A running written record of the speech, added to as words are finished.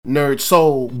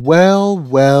NERDSoul.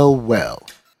 Well.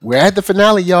 We're at the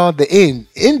finale, y'all. The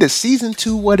end of season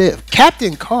 2. What if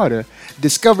Captain Carter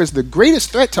discovers the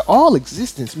greatest threat to all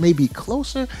existence may be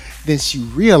closer than she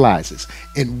realizes?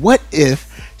 And what if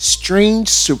Strange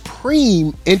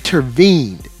Supreme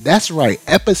intervened? That's right.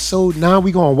 Episode 9.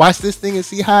 We're gonna watch this thing and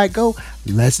see how it go.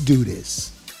 Let's do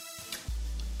this.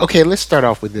 Okay, let's start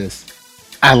off with this.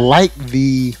 I like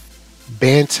the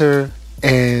banter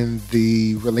and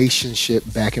the relationship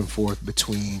back and forth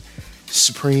between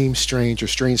Supreme Strange or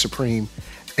Strange Supreme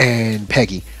and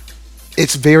Peggy.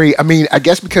 It's very, I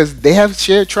guess because they have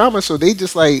shared trauma, so they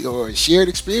just like, or shared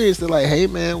experience, they're like, hey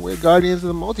man, we're guardians of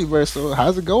the multiverse, so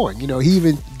how's it going? You know, he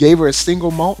even gave her a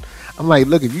single malt. I'm like,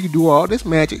 look, if you can do all this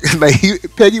magic, like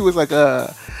Peggy was like,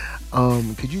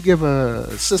 could you give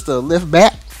a sister a lift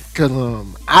back? Cause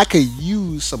I could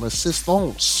use some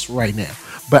assistance right now.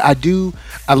 But I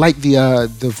like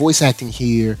the voice acting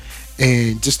here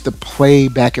and just the play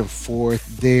back and forth.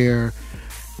 Their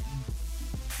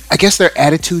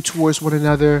attitude towards one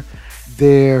another,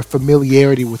 their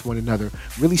familiarity with one another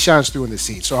really shines through in the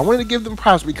scene. So I wanted to give them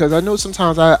props because I know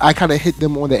sometimes I kind of hit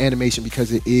them on the animation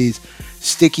because it is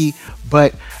sticky,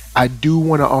 but I do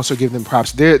want to also give them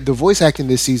props. The voice acting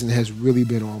this season has really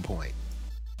been on point.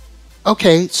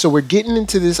 Okay, so we're getting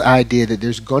into this idea that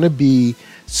there's going to be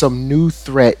some new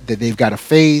threat that they've got to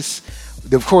face.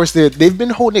 Of course, they've been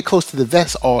holding it close to the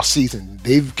vest all season.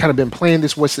 They've kind of been playing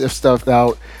this what if stuff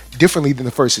out differently than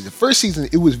the first season. First season,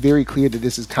 it was very clear that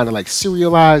this is kind of like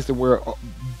serialized and we're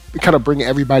kind of bringing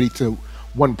everybody to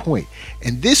one point.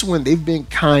 And this one, they've been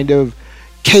kind of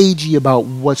cagey about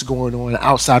what's going on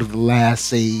outside of the last,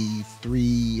 say,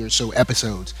 3 or so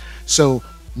episodes. So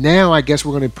now I guess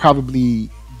we're going to probably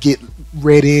get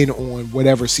read in on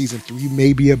whatever season 3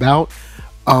 may be about,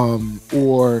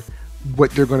 or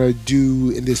what they're gonna do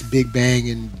in this big bang,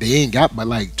 and they ain't got but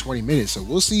like 20 minutes, so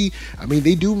we'll see.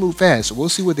 They do move fast, so we'll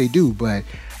see what they do. But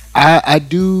I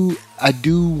do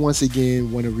once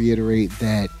again want to reiterate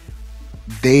that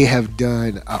they have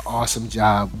done an awesome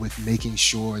job with making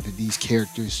sure that these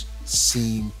characters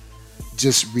seem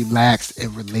just relaxed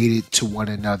and related to one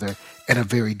another in a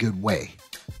very good way.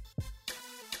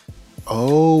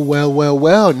 Oh,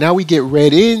 well. Now we get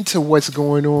read into what's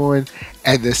going on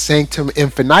at the Sanctum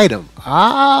Infinitum.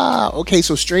 Okay,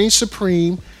 so Strange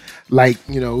Supreme, like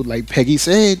Peggy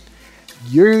said,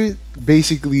 you're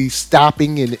basically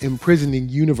stopping and imprisoning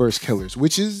universe killers,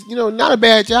 which is, not a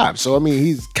bad job. So,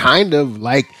 he's kind of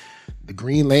like the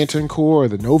Green Lantern Corps or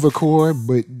the Nova Corps,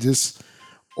 but just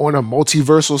on a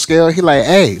multiversal scale. He like,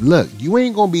 hey, look, you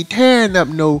ain't gonna be tearing up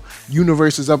no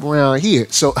universes up around here,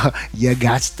 so you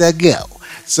got to go.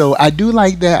 So I do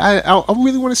like that. I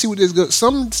really want to see what this goes.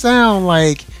 Some sound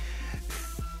like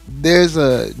there's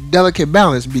a delicate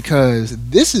balance, because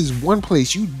this is one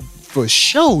place you for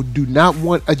sure do not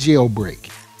want a jailbreak.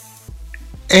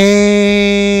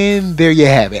 And there you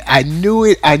have it. I knew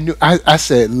it. I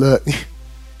said, look.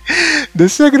 The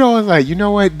second I was like, you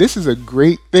know what? This is a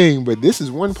great thing, but this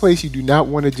is one place you do not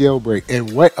want a jailbreak.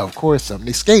 And what? Of course, something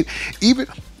escaped.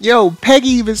 Peggy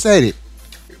even said it.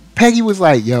 Peggy was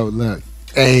like, yo, look,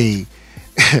 hey,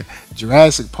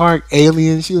 Jurassic Park,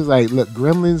 aliens. She was like, look,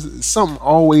 gremlins, something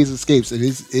always escapes. And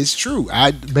it's true.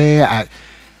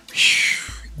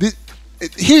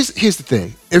 Here's the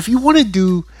thing. If you want to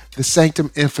do the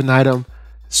Sanctum Infinitum,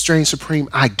 Strange Supreme,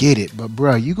 I get it. But,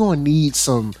 bro, you're going to need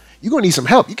some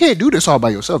help. You can't do this all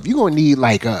by yourself. You're going to need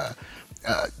the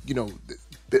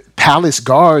palace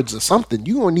guards or something.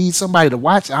 You're going to need somebody to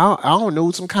watch. I don't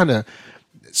know, some kind of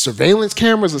surveillance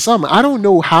cameras or something. I don't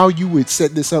know how you would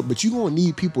set this up, but you're going to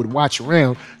need people to watch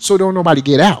around so don't nobody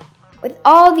get out. With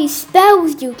all these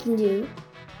spells you can do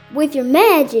with your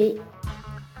magic,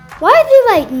 why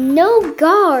are there no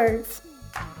guards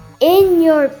in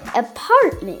your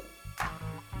apartment?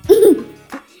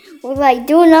 We're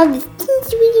doing all this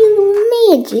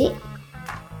magic,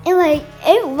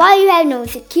 and why you have no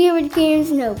security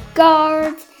cameras, no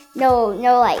guards, no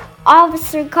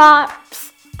officer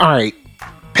cops? All right,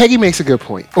 Peggy makes a good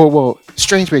point.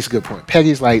 Strange makes a good point.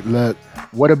 Peggy's like, look,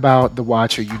 what about the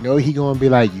Watcher? He gonna be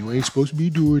like, you ain't supposed to be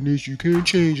doing this. You can't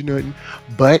change nothing.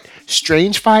 But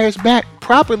Strange fires back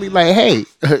properly, like, hey,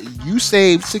 you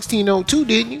saved 1602,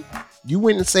 didn't you? You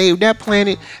went and saved that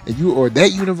planet or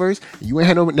that universe, and you ain't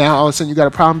had no. Now all of a sudden you got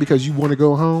a problem because you want to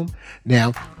go home.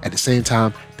 Now, at the same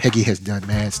time, Peggy has done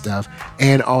mad stuff,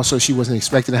 and also she wasn't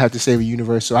expecting to have to save a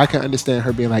universe. So I can understand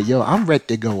her being like, "Yo, I'm ready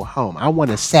to go home. I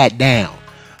want to sat down."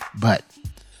 But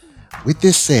with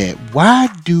this said, why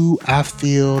do I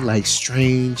feel like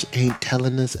Strange ain't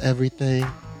telling us everything?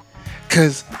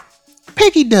 Because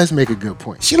Peggy does make a good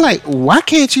point. She like, why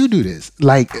can't you do this?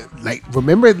 Like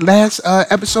remember last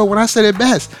episode when I said it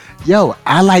best? Yo,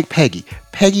 I like Peggy.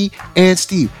 Peggy and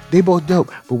Steve, they both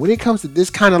dope. But when it comes to this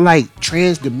kind of like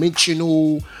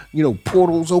trans-dimensional,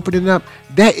 portals opening up,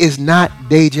 that is not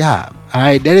their job. All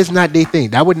right, that is not their thing.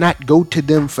 That would not go to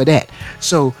them for that.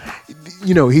 So,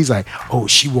 he's like, oh,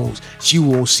 she won't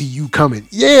see you coming.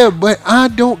 Yeah, but I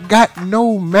don't got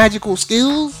no magical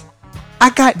skills. I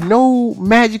got no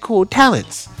magical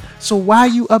talents. So why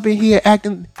you up in here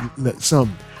acting? Look,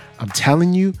 I'm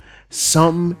telling you,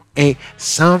 something ain't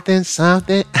something just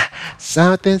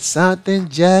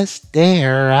ain't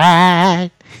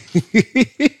right.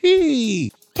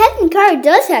 Captain Carter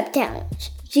does have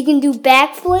talents. She can do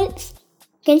backflips.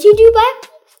 Can she do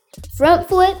backflips? Front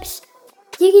flips.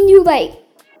 She can do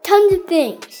tons of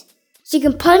things. She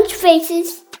can punch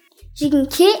faces. She can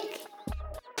kick.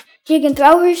 She can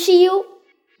throw her shield.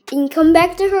 You can come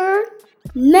back to her.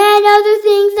 Mad other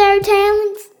things that are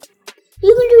talents.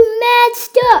 You can do mad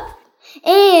stuff.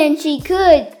 And she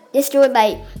could destroy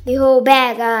the whole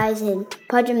bad guys and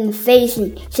punch them in the face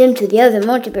and send them to the other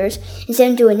multiverse and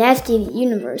send them to a nasty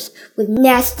universe with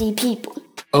nasty people.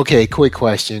 Okay, quick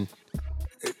question.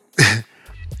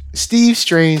 Steve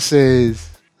Strange says,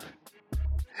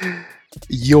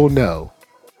 you'll know.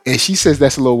 And she says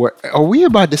that's a little word. Are we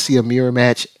about to see a mirror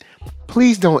match?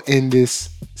 Please don't end this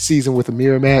season with a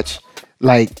mirror match.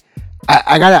 I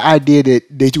got an idea that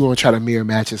they do want to try to mirror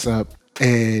match us up.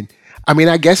 And I mean,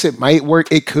 I guess it might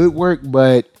work. It could work,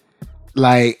 but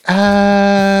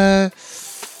I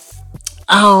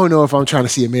don't know if I'm trying to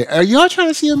see a mirror. Are y'all trying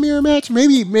to see a mirror match?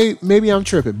 Maybe I'm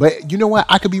tripping. But you know what?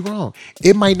 I could be wrong.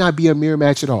 It might not be a mirror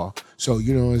match at all. So,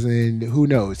 you know what I'm saying? Who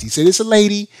knows? He said it's a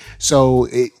lady. So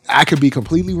I could be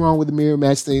completely wrong with the mirror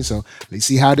match thing. So let's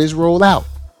see how this roll out.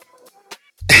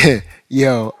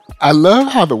 Yo, I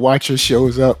love how the Watcher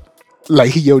shows up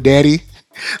like he your daddy.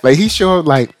 Like he show up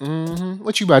like,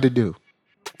 what you about to do?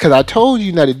 Because I told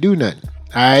you not to do nothing.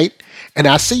 All right? And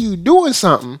I see you doing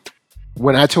something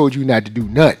when I told you not to do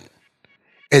nothing.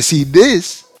 And see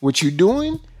this, what you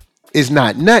doing is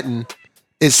not nothing,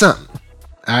 it's something.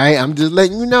 All right? I'm just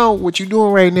letting you know what you're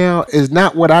doing right now is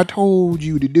not what I told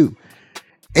you to do.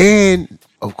 And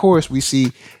of course, we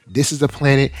see this is a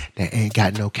planet that ain't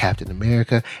got no Captain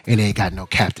America, it ain't got no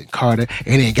Captain Carter,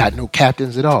 it ain't got no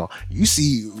captains at all. You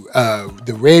see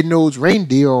the red-nosed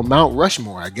reindeer on Mount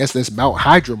Rushmore. I guess that's Mount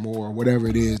Hydramore or whatever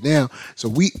it is now. So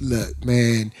we look,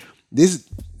 man, this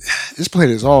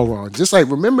planet is all wrong. Just like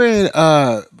remember in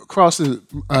across the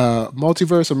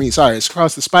multiverse. It's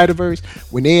across the Spider-Verse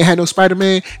when they ain't had no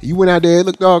Spider-Man. You went out there, it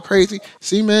looked all crazy.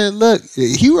 See, man, look,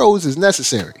 heroes is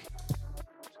necessary.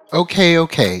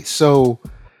 Okay. So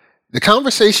the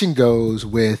conversation goes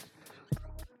with,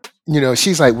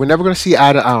 she's like, we're never going to see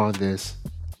eye to eye on this.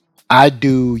 I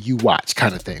do, you watch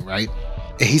kind of thing, right?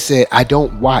 And he said, I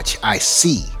don't watch, I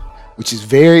see, which is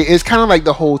it's kind of like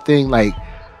the whole thing, like,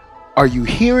 are you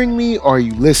hearing me or are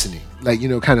you listening? Like,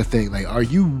 kind of thing. Like, are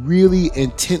you really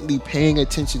intently paying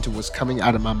attention to what's coming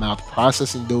out of my mouth,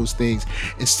 processing those things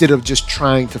instead of just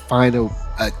trying to find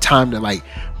a time to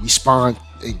respond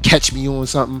and catch me on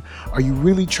something? Are you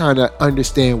really trying to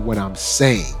understand what I'm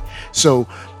saying? So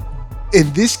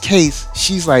in this case,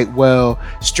 she's like, well,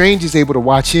 Strange is able to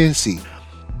watch and see.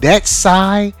 That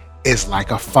sigh is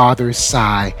like a father's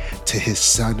sigh to his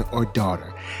son or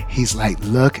daughter. He's like,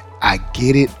 look, I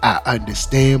get it, I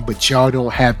understand, but y'all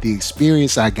don't have the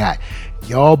experience I got.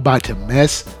 Y'all about to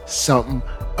mess something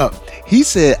up. He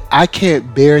said, I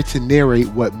can't bear to narrate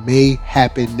what may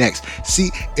happen next.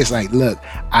 See, it's like, look,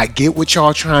 I get what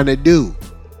y'all trying to do,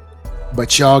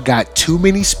 but y'all got too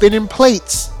many spinning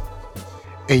plates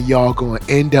and y'all gonna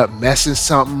end up messing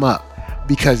something up.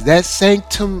 Because that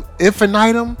Sanctum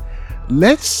Infinitum,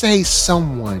 let's say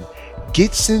someone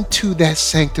gets into that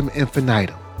Sanctum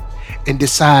Infinitum and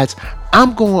decides,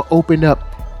 I'm going to open up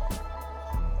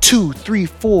 2, 3,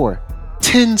 4,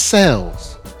 10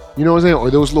 cells. You know what I'm saying? Or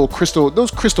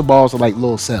those crystal balls are like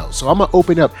little cells. So I'm going to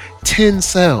open up 10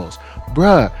 cells.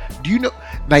 Bruh, do you know,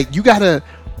 you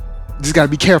just gotta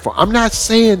be careful. I'm not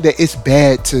saying that it's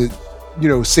bad to,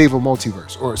 save a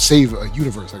multiverse or save a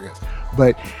universe, I guess.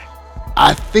 But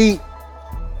I think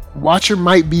Watcher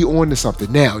might be on to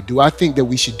something. Now, do I think that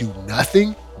we should do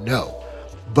nothing? No.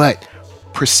 But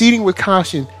proceeding with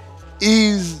caution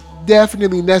is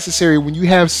definitely necessary when you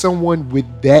have someone with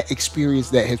that experience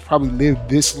that has probably lived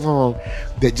this long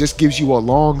that just gives you a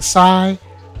long sigh.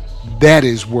 That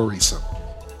is worrisome.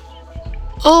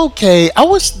 Okay,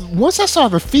 once I saw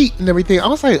the feet and everything, I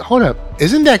was like, hold up,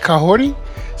 isn't that Kahorti?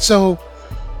 So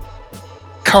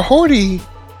Kahorti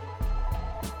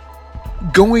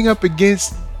going up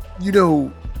against, you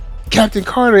know, Captain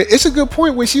Carter. It's a good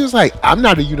point where she was like, I'm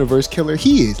not a universe killer.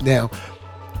 He is. Now,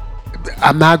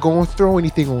 I'm not going to throw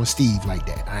anything on Steve like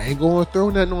that. I ain't going to throw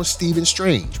nothing on Stephen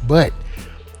Strange. But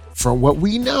from what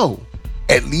we know,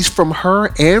 at least from her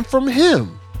and from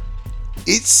him,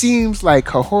 it seems like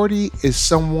Kahorti is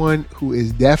someone who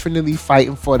is definitely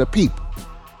fighting for the people.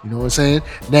 You know what I'm saying?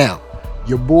 Now,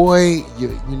 your boy,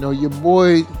 your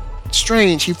boy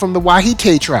Strange, he from the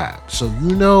Wahite tribe. So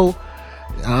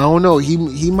I don't know,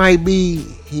 he might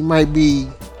be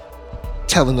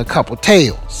telling a couple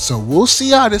tales. So we'll see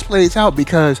how this plays out,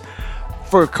 because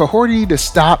for Kahorti to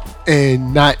stop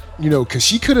and not, because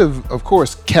she could have, of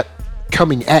course, kept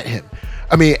coming at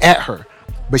her,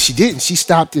 but she didn't. She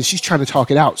stopped and she's trying to talk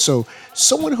it out. So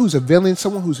someone who's a villain,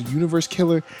 someone who's a universe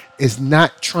killer, is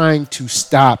not trying to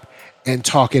stop and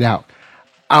talk it out.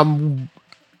 Right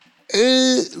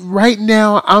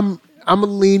now, I'm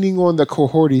leaning on the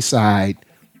Kahorti side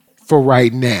for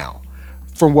right now,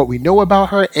 from what we know about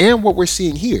her and what we're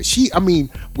seeing here.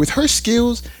 With her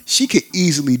skills, she could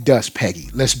easily dust Peggy.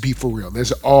 Let's be for real.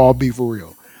 Let's all be for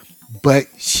real. But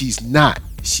she's not.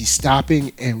 She's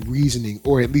stopping and reasoning,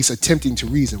 or at least attempting to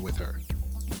reason with her.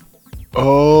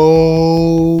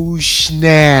 Oh,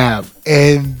 snap.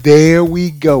 And there we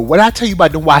go. What I tell you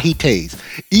about the Wahites?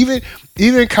 Even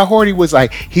Kahorti was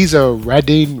like, he's a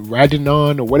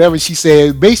Radinon or whatever she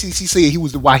said. Basically, she said he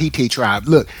was the Wahite tribe.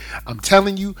 Look, I'm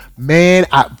telling you, man,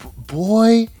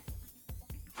 boy,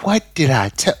 what did I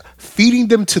tell? Feeding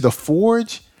them to the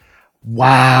forge?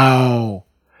 Wow.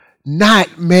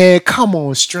 Not, man, come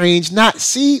on, Strange. Not,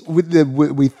 see,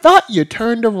 we thought you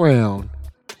turned around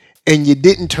and you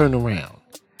didn't turn around.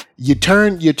 You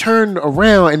turned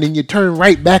around and then you turned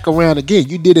right back around again.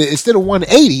 You did it instead of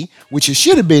 180, which it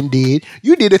should have been did.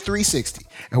 You did a 360,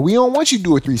 and we don't want you to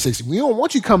do a 360. We don't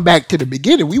want you to come back to the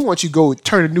beginning. We want you to go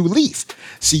turn a new leaf.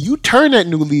 See, you turn that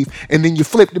new leaf and then you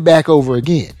flipped it back over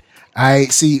again. I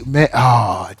see, man.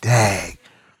 Oh, dang,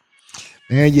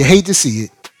 man, you hate to see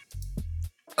it.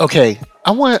 Okay,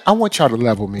 I want y'all to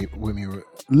level with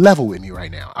me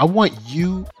right now. I want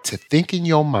you to think in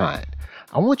your mind.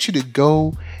 I want you to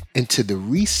go into the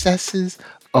recesses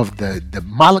of the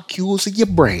molecules of your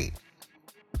brain.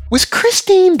 Was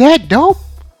Christine that dope?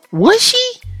 Was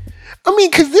she?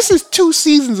 Because this is 2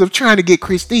 seasons of trying to get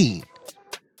Christine.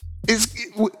 Was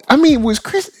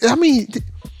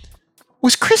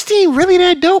Christine really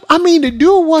that dope? The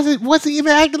dude wasn't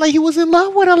even acting like he was in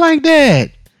love with her like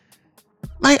that.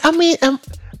 Like, am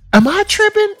I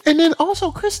tripping? And then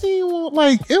also Christine won't.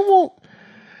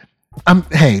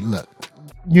 Hey, look.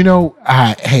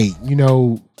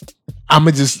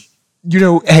 I'ma just,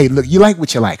 hey, look, you like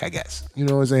what you like, I guess. You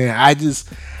know what I'm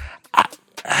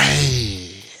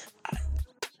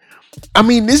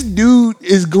saying? This dude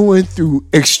is going through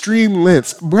extreme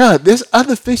lengths. Bruh, there's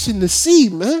other fish in the sea,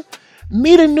 man.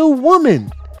 Meet a new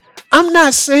woman. I'm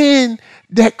not saying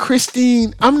that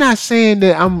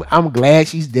I'm glad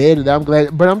she's dead and I'm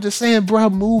glad, but I'm just saying,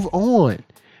 bruh, move on.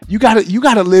 You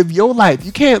gotta live your life.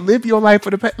 You can't live your life for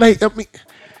the past.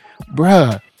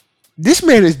 Bruh, this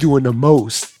man is doing the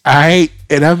most. All right,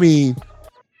 and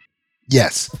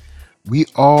yes, we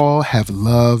all have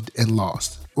loved and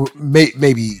lost. Or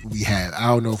maybe we have. I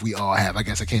don't know if we all have. I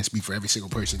guess I can't speak for every single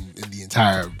person in the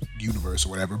entire universe or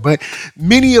whatever. But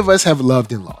many of us have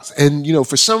loved and lost. And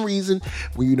for some reason,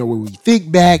 when we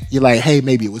think back, you're like, hey,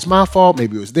 maybe it was my fault,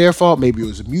 maybe it was their fault, maybe it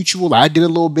was a mutual. I did a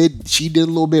little bit, she did a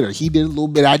little bit, or he did a little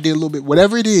bit, I did a little bit,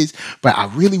 whatever it is. But I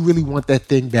really, really want that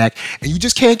thing back, and you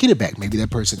just can't get it back. Maybe that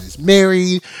person is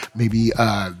married, maybe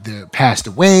they passed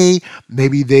away,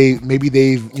 maybe they've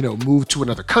moved to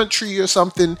another country or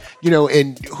something,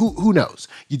 and who knows?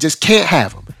 You just can't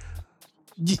have them.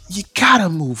 You gotta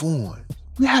move on.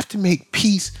 You have to make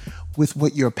peace with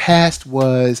what your past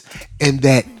was, and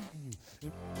that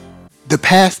the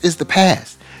past is the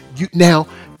past. Now,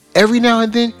 every now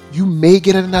and then, you may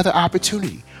get another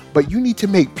opportunity, but you need to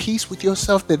make peace with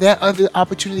yourself that other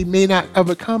opportunity may not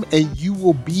ever come, and you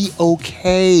will be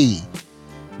okay.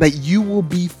 You will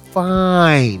be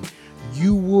fine.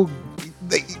 You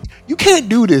can't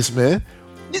do this, man.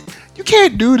 You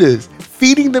can't do this.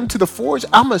 Feeding them to the forge.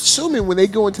 I'm assuming when they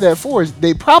go into that forge,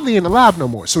 they probably ain't alive no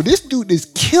more. So this dude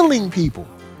is killing people.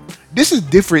 This is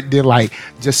different than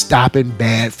just stopping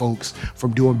bad folks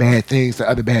from doing bad things to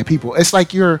other bad people. It's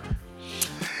like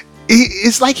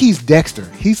it's like he's Dexter.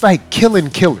 He's like killing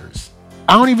killers.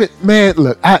 I don't even, man,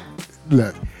 look,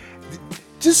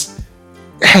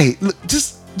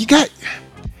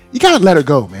 you gotta let her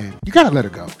go, man. You gotta let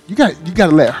her go. You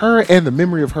gotta let her and the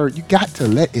memory of her, you got to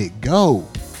let it go.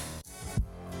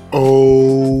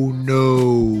 Oh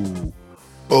no.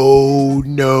 Oh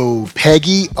no,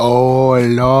 Peggy. Oh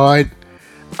Lord.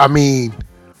 I mean,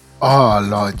 oh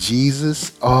Lord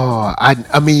Jesus. Oh,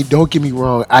 I mean, don't get me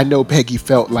wrong. I know Peggy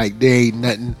felt like there ain't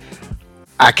nothing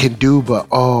I can do, but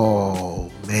oh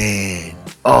man.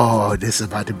 Oh, this is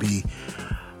about to be.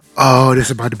 Oh, this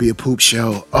is about to be a poop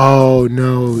show. Oh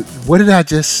no. What did I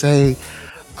just say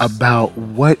about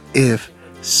what if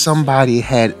somebody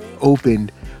had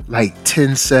opened like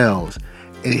 10 cells?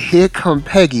 And here come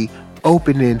Peggy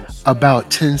opening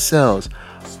about 10 cells.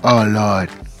 Oh Lord.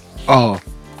 Oh.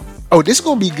 Oh, this is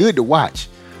gonna be good to watch.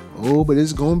 Oh, but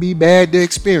it's gonna be bad to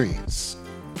experience.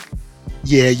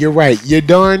 Yeah, you're right. You're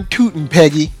darn tootin',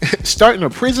 Peggy. Starting a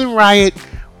prison riot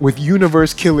with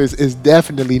universe killers is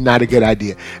definitely not a good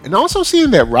idea. And also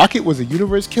seeing that Rocket was a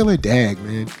universe killer, dag,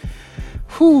 man.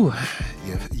 Whew,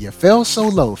 you fell so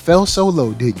low,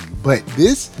 didn't you? But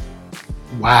this,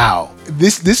 wow.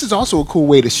 This is also a cool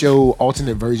way to show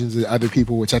alternate versions of other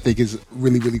people, which I think is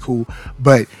really, really cool.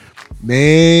 But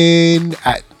man,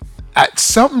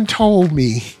 something told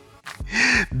me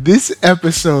this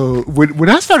episode, when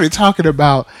I started talking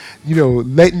about,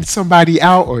 letting somebody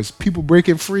out or people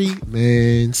breaking free,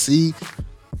 man, see,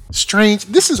 Strange.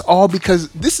 This is all because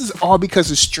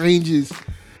of Strange's,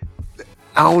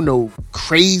 I don't know,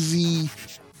 crazy,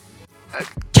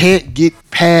 can't get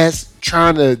past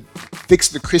trying to fix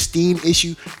the Christine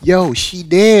issue. Yo, she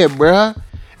dead, bruh.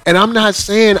 And I'm not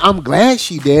saying I'm glad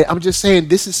she did. I'm just saying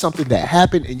this is something that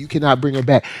happened and you cannot bring her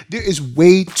back. There is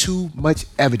way too much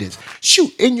evidence.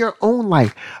 Shoot, in your own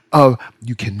life,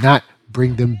 you cannot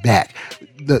bring them back.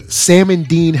 Sam and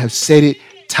Dean have said it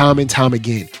time and time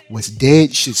again. What's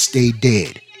dead should stay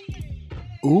dead.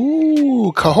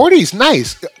 Ooh, Cohorty's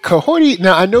nice. Cohorty,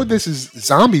 now I know this is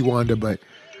zombie Wanda, but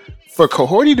for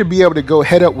Cohorty to be able to go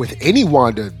head up with any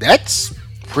Wanda, that's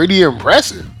pretty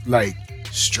impressive. Like,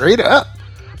 straight up.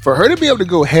 For her to be able to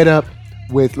go head up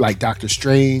with like Doctor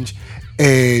Strange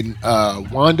and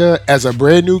Wanda as a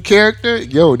brand new character,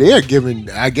 yo, they are giving.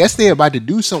 I guess they're about to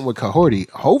do something with Cohorty.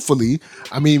 Hopefully,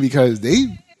 I mean, because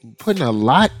they putting a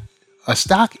lot of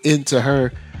stock into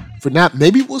her. For not,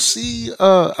 maybe we'll see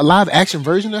a live action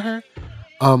version of her.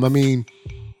 I mean,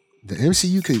 the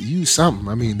MCU could use something.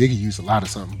 I mean, they could use a lot of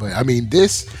something. But I mean,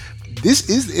 this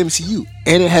is the MCU,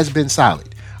 and it has been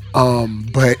solid.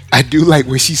 But I do like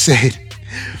when she said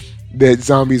that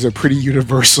zombies are pretty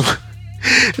universal.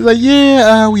 It's like,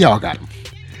 yeah, we all got them.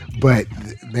 But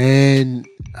man,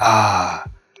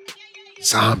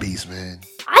 zombies, man.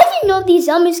 I didn't know these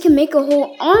zombies can make a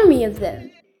whole army of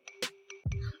them.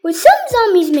 Well, some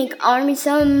zombies make armies,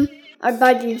 some are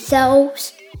by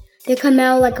themselves. They come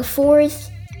out like a forest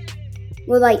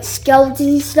with like skeletons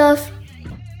and stuff.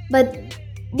 But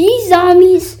these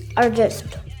zombies are just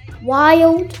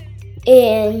wild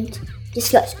and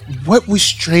disgusting. What was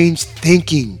Strange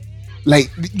thinking?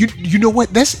 Like, you know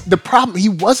what? That's the problem. He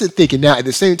wasn't thinking. Now, at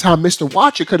the same time, Mr.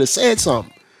 Watcher could have said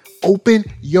something. Open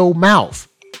your mouth.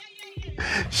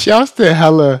 Shouts to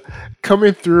Hella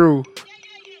coming through.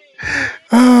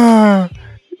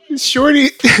 Shorty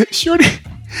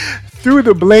threw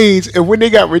the blades, and when they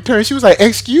got returned, she was like,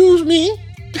 "Excuse me."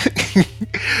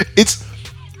 It's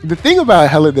the thing about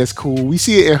Hella that's cool. We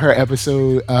see it in her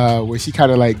episode where she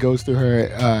kind of like goes through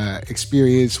her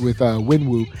experience with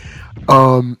Winwoo,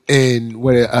 and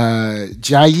what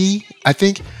Jai, I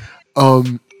think,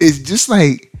 is just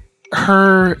like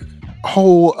her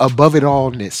whole above it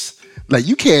allness. Like,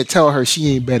 you can't tell her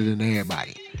she ain't better than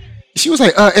everybody. She was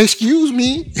like, excuse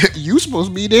me, you supposed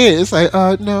to be there. It's like,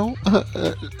 no.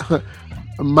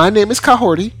 My name is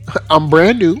Cohorty. I'm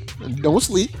brand new. Don't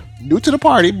sleep. New to the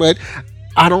party, but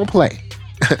I don't play.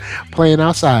 Playing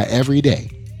outside every day.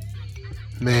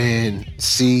 Man,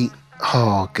 see,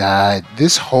 oh God,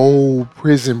 this whole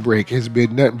prison break has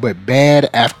been nothing but bad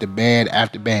after bad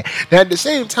after bad. Now, at the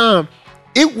same time,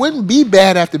 it wouldn't be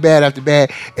bad after bad after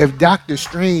bad if Doctor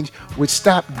Strange would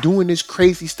stop doing this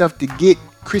crazy stuff to get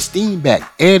Christine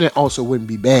back. And it also wouldn't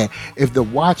be bad if the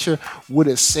Watcher would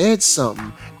have said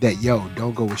something that, yo,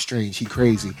 don't go with Strange, he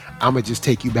crazy. I'ma just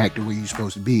take you back to where you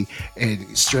supposed to be,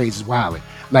 and Strange is wilding.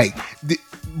 Like,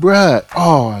 bruh,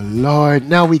 oh Lord,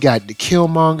 now we got the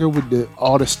Killmonger with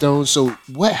all the stones. So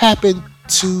what happened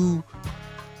to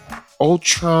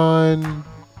Ultron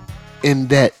in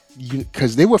that?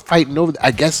 Because they were fighting over.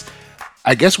 I guess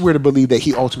we're to believe that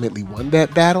he ultimately won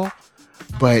that battle,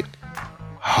 but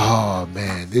oh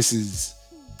man, this is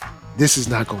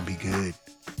not gonna be good.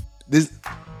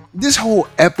 This whole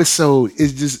episode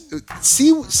is just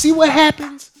see what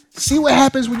happens. See what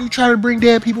happens when you try to bring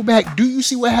dead people back. Do you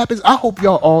see what happens? I hope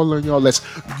y'all all learn y'all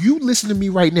lesson. You listen to me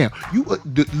right now. You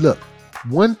look.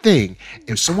 One thing,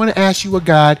 if someone asks you a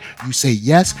god, you say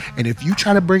yes. And if you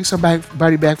try to bring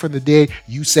somebody back from the dead,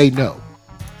 you say no.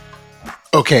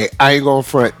 Okay, I ain't going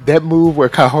front. That move where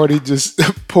Coyote just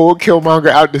pulled Killmonger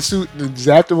out the suit and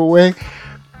zapped him away.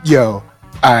 Yo,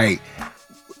 alright.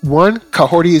 One,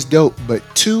 Coyote is dope, but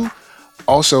two,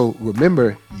 also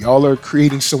remember, y'all are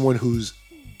creating someone who's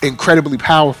incredibly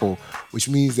powerful, which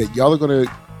means that y'all are gonna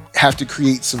have to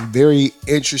create some very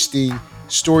interesting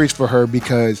stories for her,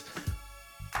 because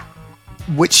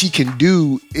what she can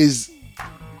do is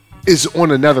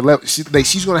on another level.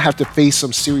 She's gonna have to face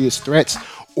some serious threats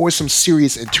or some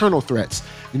serious internal threats.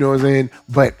 You know what I'm saying?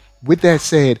 But with that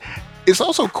said, it's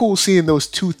also cool seeing those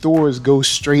two Thors go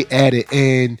straight at it,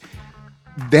 and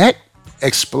that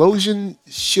explosion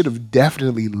should have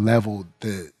definitely leveled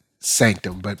the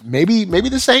Sanctum. But maybe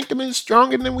the Sanctum is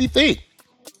stronger than we think.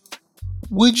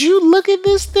 Would you look at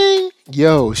this thing?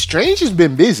 Yo, Strange has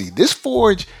been busy. This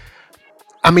forge,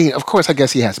 I mean, of course, I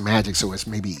guess he has magic, so it's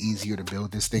maybe easier to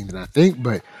build this thing than I think.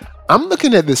 But I'm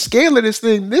looking at the scale of this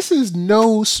thing. This is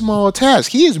no small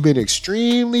task. He has been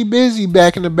extremely busy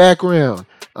back in the background.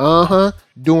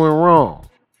 Doing wrong.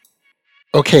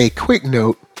 Okay, quick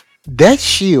note. That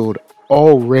shield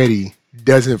already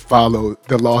doesn't follow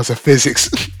the laws of physics.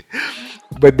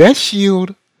 But that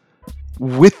shield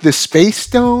with the space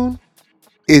stone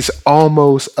is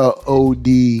almost a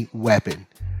OD weapon.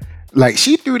 Like,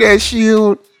 she threw that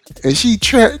shield and she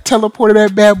teleported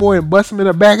that bad boy and bust him in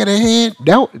the back of the head.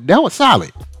 That was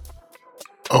solid.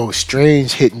 Oh,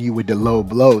 Strange hitting you with the low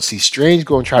blow. See, Strange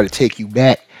gonna try to take you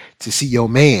back to see your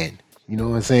man. You know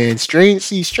what I'm saying? Strange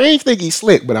think he's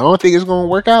slick, but I don't think it's gonna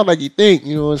work out like you think.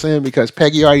 You know what I'm saying? Because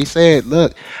Peggy already said,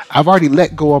 look, I've already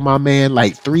let go of my man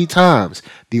like 3 times.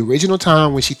 The original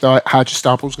time when she thought Hydra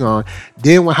Stomper was gone,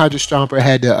 then when Hydra Stomper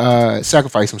had to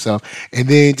sacrifice himself, and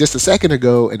then just a second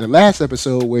ago in the last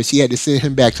episode where she had to send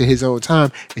him back to his own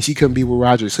time and she couldn't be with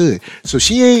Roger's hood. So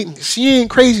she ain't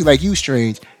crazy like you,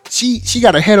 Strange. She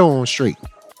got her head on straight.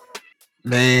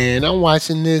 Man, I'm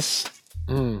watching this.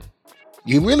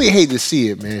 You really hate to see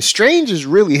it, man. Strange is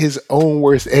really his own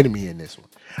worst enemy in this one.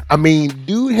 I mean,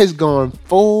 dude has gone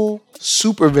full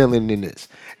supervillain in this.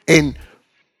 And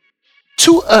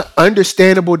to an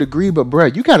understandable degree, but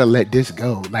bruh, you gotta let this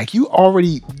go. Like, you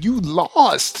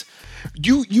lost.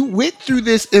 You went through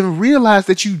this and realized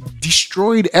that you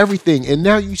destroyed everything, and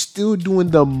now you still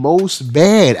doing the most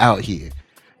bad out here.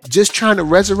 Just trying to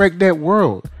resurrect that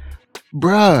world.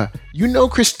 Bruh, you know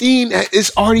Christine,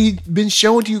 it's already been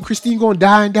shown to you, Christine gonna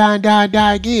die and die and die and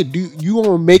die again. You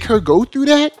gonna make her go through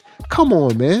that? Come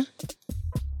on, man.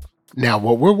 Now,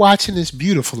 what we're watching is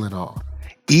beautiful and all.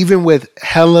 Even with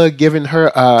Hela giving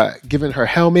her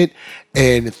helmet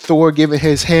and Thor giving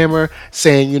his hammer,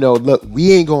 saying, you know, look,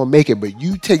 we ain't gonna make it, but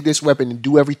you take this weapon and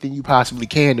do everything you possibly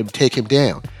can to take him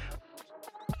down.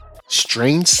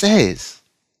 Strange says,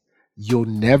 you'll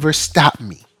never stop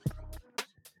me.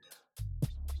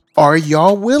 Are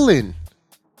y'all willing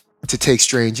to take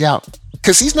Strange out?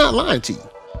 Because he's not lying to you.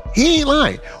 He ain't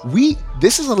lying.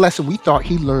 This is a lesson we thought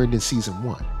he learned in season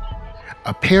 1.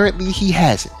 Apparently he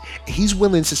hasn't. He's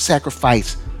willing to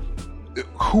sacrifice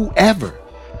whoever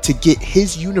to get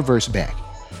his universe back.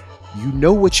 You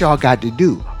know what y'all got to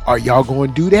do. Are y'all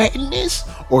going to do that in this?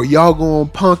 Or y'all going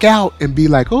to punk out and be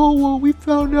like, oh, well, we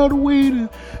found out a way to,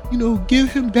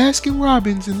 give him Baskin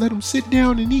Robbins and let him sit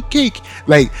down and eat cake.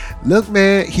 Like, look,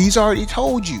 man, he's already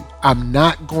told you, I'm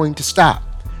not going to stop.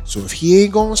 So if he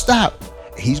ain't going to stop,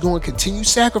 he's going to continue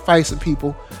sacrificing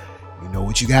people, you know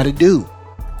what you got to do.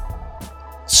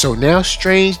 So now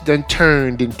Strange done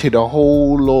turned into the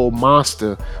whole little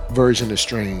monster version of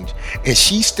Strange. And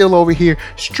she's still over here.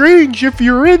 Strange, if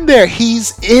you're in there.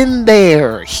 He's in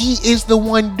there. He is the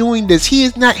one doing this.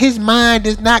 His mind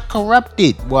is not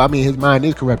corrupted. Well, I mean, his mind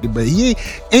is corrupted, but he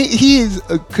is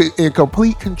in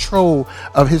complete control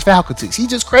of his faculties. He's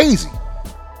just crazy.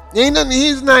 He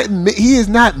is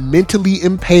not mentally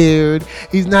impaired.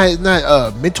 He's not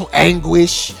mental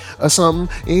anguish or something.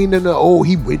 He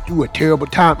went through a terrible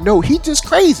time. No, he's just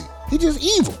crazy. He's just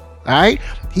evil. All right.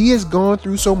 He has gone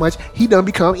through so much. He done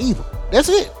become evil. That's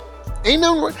it. Ain't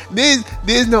no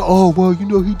there's no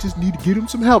he just need to get him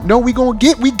some help. No, we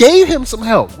gave him some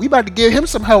help. We about to give him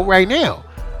some help right now.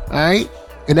 All right.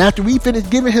 And after we finish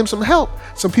giving him some help,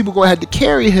 some people gonna have to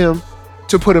carry him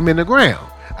to put him in the ground.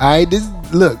 Alright,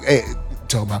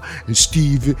 talking about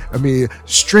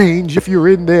Strange, if you're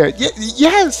in there.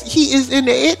 Yes, he is in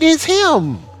there. It is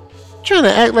him. Trying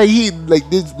to act like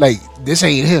this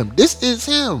ain't him. This is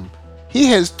him. He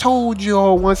has told you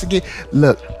all once again.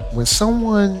 Look, when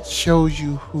someone shows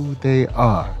you who they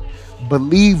are,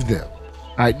 believe them.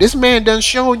 Alright, this man done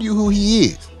shown you who he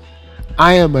is.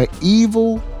 I am an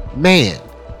evil man,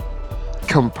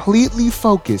 completely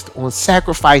focused on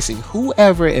sacrificing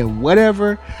whoever and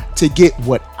whatever to get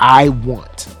what I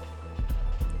want.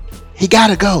 He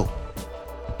gotta go.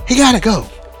 He gotta go.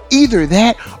 Either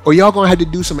that, or y'all gonna have to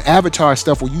do some Avatar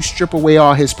stuff where you strip away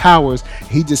all his powers.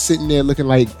 He just sitting there looking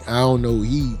like I don't know,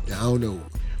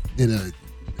 in a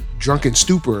drunken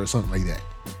stupor or something like that.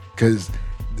 Cause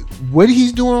what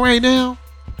he's doing right now,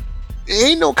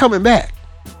 ain't no coming back.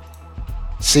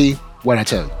 See what I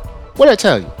tell you? What I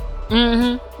tell you?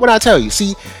 What I tell you?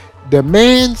 See, the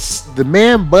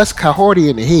man bust Coyote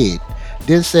in the head,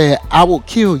 then said, "I will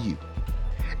kill you."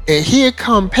 And here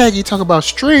come Peggy talking about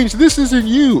Strange, this isn't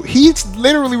you. He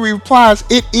literally replies,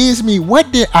 "It is me."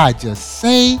 What did I just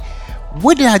say?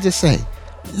 What did I just say?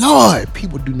 Lord,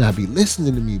 people do not be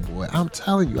listening to me, boy. I'm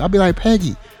telling you. I'll be like,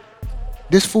 Peggy,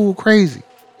 this fool crazy.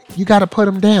 You got to put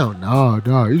him down. No,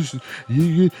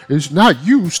 it's not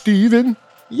you, Steven.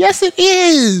 Yes, it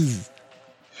is.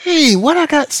 Hey, what I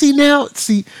got? See now?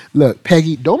 See, look,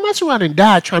 Peggy, don't mess around and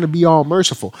die trying to be all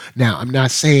merciful. Now, I'm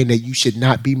not saying that you should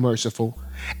not be merciful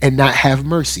and not have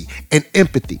mercy and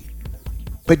empathy.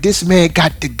 But this man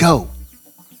got to go.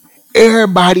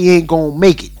 Everybody ain't gonna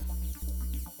make it.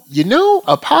 You know,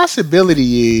 a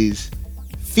possibility is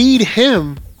feed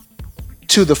him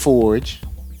to the forge,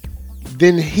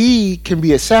 then he can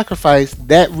be a sacrifice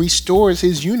that restores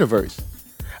his universe.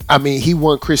 I mean, he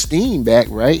want Christine back,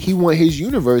 right? He want his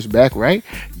universe back, right?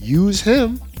 Use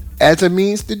him as a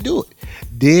means to do it.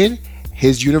 Then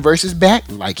his universe is back,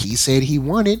 like he said he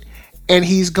wanted, and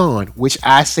he's gone, which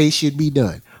I say should be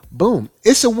done. Boom.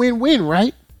 It's a win-win,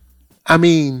 right? I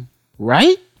mean,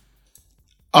 right?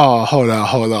 Oh, hold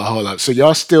up. So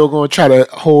y'all still gonna try to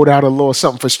hold out a little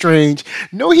something for Strange?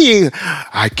 No, he ain't.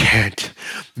 I can't.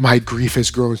 My grief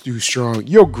has grown too strong.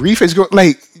 Your grief has grown.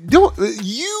 Like, don't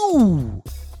you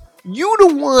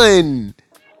the one.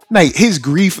 Like his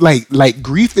grief, like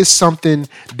grief is something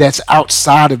that's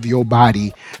outside of your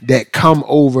body that come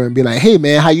over and be like, "Hey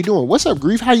man, how you doing? What's up,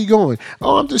 grief? How you going?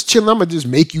 Oh, I'm just chilling. I'm gonna just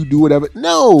make you do whatever."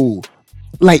 No,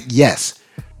 like yes,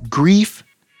 grief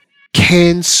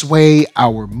can sway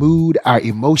our mood, our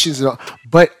emotions,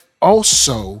 but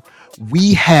also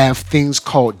we have things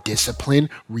called discipline,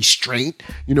 restraint,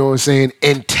 you know what I'm saying,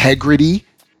 integrity,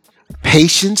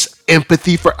 patience,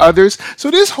 empathy for others.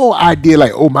 So this whole idea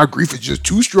like, oh, my grief is just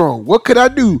too strong. What could I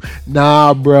do?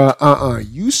 Nah, bruh,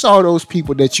 You saw those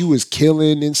people that you was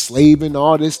killing, enslaving,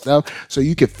 all this stuff, so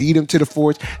you could feed them to the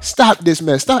force. Stop this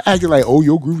mess. Stop acting like, oh,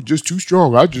 your grief is just too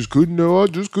strong. I just couldn't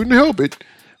help it.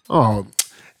 Oh,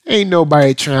 ain't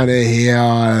nobody trying to hear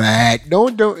all that.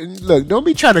 Don't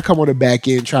be trying to come on the back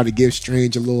end trying to give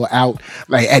Strange a little out.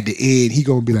 Like at the end, he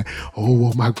gonna be like, oh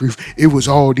well, my grief, it was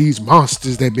all these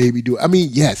monsters that made me do it. I mean,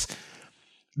 yes,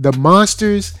 the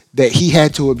monsters that he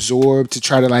had to absorb to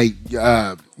try to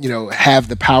have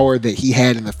the power that he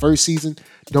had in the first season,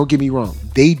 don't get me wrong,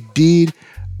 they did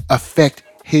affect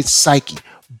his psyche.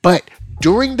 But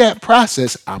during that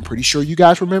process, I'm pretty sure you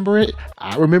guys remember it.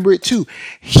 I remember it too.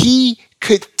 He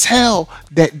could tell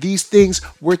that these things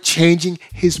were changing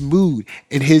his mood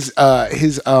and his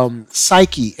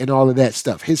psyche and all of that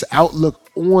stuff, his outlook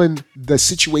on the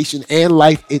situation and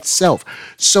life itself.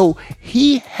 So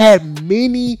he had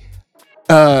many,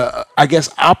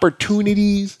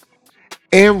 opportunities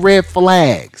and red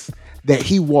flags that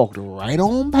he walked right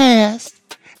on past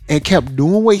and kept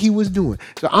doing what he was doing.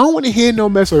 So I don't want to hear no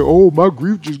mess like, oh, my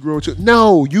grief just grew too.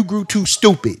 No, you grew too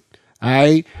stupid. All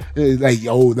right,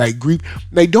 like grief,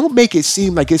 like don't make it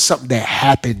seem like it's something that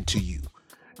happened to you.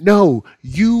 No,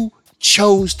 you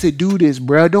chose to do this,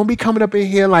 bro. Don't be coming up in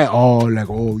here like,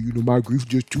 my grief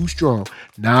just too strong.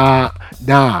 Nah,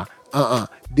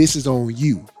 this is on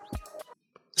you.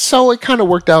 So it kind of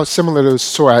worked out similar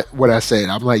to what I said.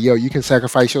 I'm like, yo, you can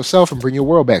sacrifice yourself and bring your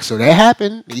world back. So that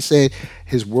happened. He said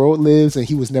his world lives and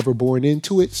he was never born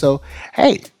into it. So,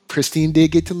 hey, Christine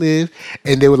did get to live.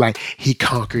 And they were like, he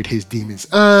conquered his demons.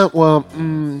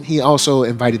 He also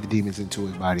invited the demons into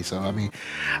his body. So, I mean,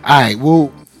 all right,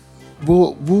 we'll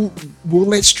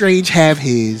let Strange have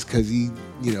his because he,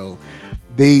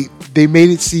 they made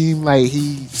it seem like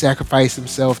he sacrificed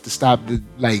himself to stop the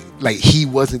like he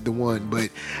wasn't the one, but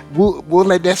we'll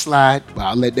let that slide. Well,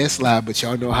 I'll let that slide, but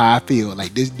y'all know how I feel.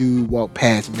 Like this dude walked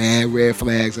past mad red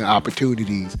flags and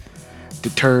opportunities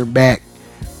to turn back.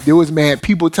 There was mad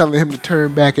people telling him to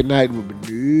turn back at night, but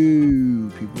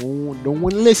no, people don't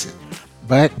want to listen.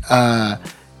 But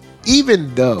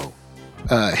even though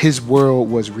his world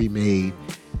was remade,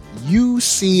 you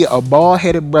see a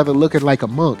bald-headed brother looking like a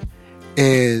monk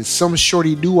and some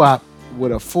shorty doo-wop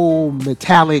with a full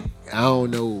metallic, I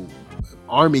don't know,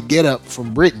 army getup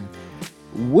from Britain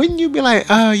wouldn't you be like,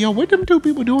 yo, what them two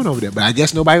people doing over there? But I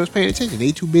guess nobody was paying attention.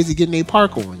 They too busy getting their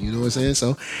park on. You know what I'm saying?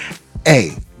 So,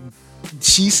 hey,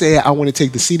 she said, I want to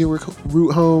take the scenic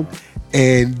route home.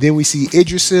 And then we see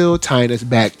Idrisil tying us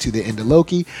back to the end of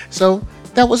Loki. So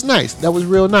that was nice. That was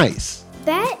real nice.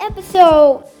 That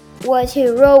episode was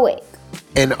heroic.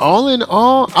 And all in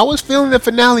all, I was feeling the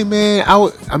finale, man.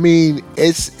 I mean,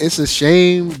 it's a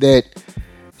shame that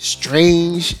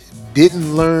Strange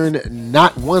didn't learn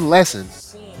not one lesson,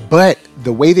 but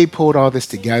the way they pulled all this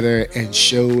together and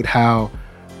showed how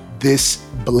this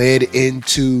bled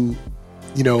into,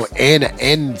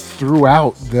 and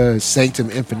throughout the Sanctum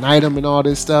Infinitum and all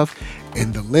this stuff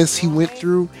and the list he went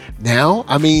through. Now,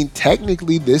 I mean,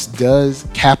 technically this does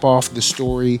cap off the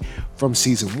story from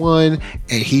season 1,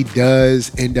 and he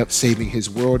does end up saving his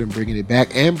world and bringing it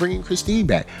back and bringing Christine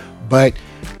back. But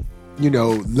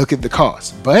look at the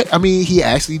cost. But I mean, he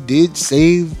actually did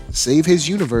save his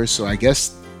universe, so I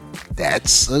guess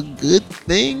that's a good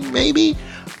thing, maybe.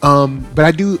 But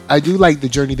I do like the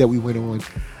journey that we went on.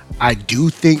 I do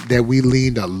think that we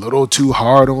leaned a little too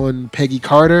hard on Peggy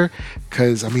Carter,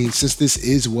 because I mean, since this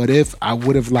is What If, I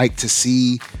would have liked to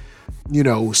see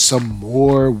some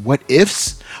more what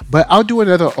ifs. But I'll do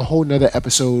a whole nother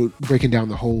episode breaking down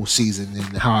the whole season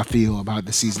and how I feel about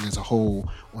the season as a whole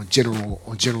on general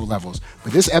levels.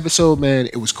 But this episode, man,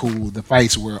 it was cool. The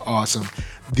fights were awesome.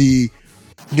 The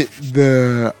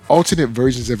alternate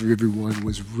versions of everyone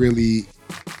was really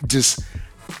just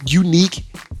unique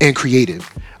and creative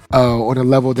on a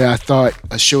level that I thought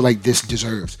a show like this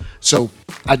deserves. So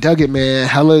I dug it, man.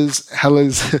 Hella's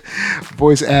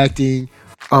voice acting.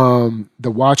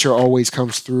 The Watcher always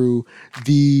comes through.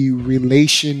 The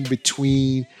relation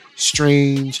between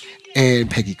Strange and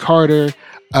Peggy Carter,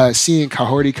 seeing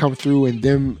Coyote come through and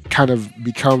them kind of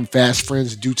become fast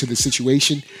friends due to the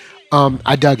situation.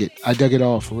 I dug it. I dug it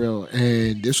all for real.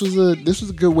 And this was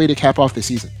a good way to cap off the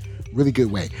season. Really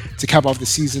good way to cap off the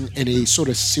season in a sort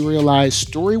of serialized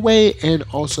story way, and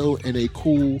also in a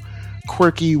cool,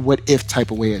 quirky what if type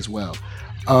of way as well.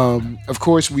 Of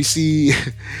course, we see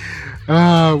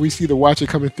the Watcher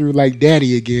coming through like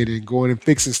daddy again and going and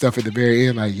fixing stuff at the very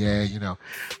end. Like, yeah,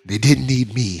 they didn't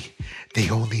need me. They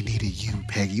only needed you,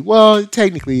 Peggy. Well,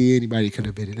 technically, anybody could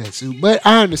have been in that suit, but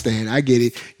I understand. I get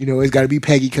it. It's got to be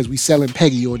Peggy because we selling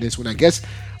Peggy on this one. I guess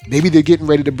maybe they're getting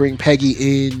ready to bring Peggy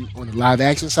in on the live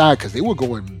action side because they were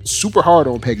going super hard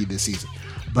on Peggy this season.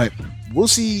 But we'll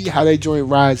see how that joint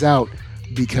rides out,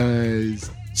 because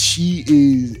she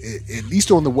is, at least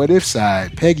on the What If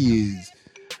side, Peggy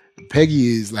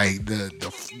is like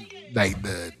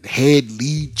the head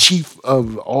lead chief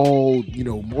of all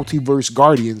multiverse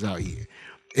guardians out here.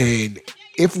 And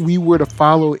if we were to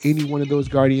follow any one of those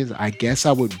guardians, I guess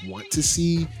I would want to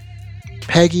see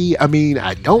Peggy. I mean,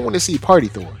 I don't want to see Party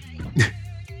Thor.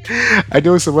 I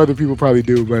know some other people probably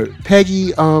do, but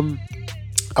Peggy,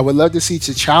 I would love to see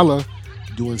T'Challa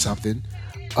doing something.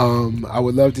 I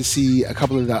would love to see a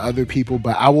couple of the other people,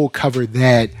 but I will cover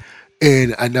that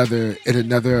in another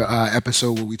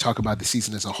episode where we talk about the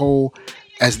season as a whole.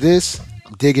 As this,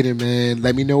 I'm digging it, man.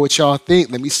 Let me know what y'all think.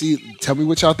 Tell me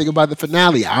what y'all think about the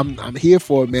finale. I'm here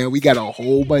for it, man. We got a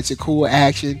whole bunch of cool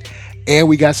action, and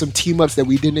we got some team ups that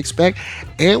we didn't expect,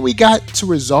 and we got to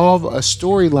resolve a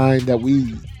storyline that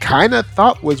we kind of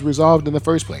thought was resolved in the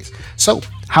first place. So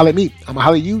holla at me. I'm gonna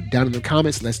holla at you down in the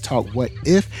comments. Let's talk what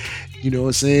if. You know what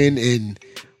I'm saying? And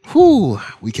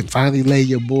we can finally lay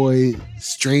your boy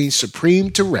Strange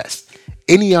Supreme to rest.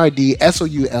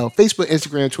 NERDSoul, Facebook,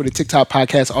 Instagram, Twitter, TikTok,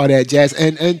 podcast, all that jazz.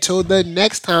 And until the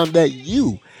next time that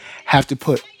you have to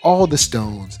put all the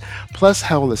stones, plus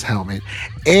Hell's helmet,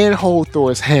 and hold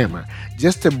Thor's hammer,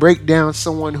 just to break down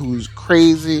someone who's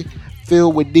crazy,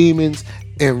 filled with demons,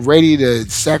 and ready to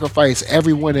sacrifice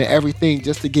everyone and everything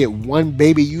just to get one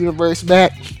baby universe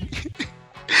back.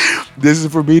 This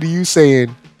is for me to you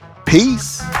saying,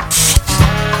 peace.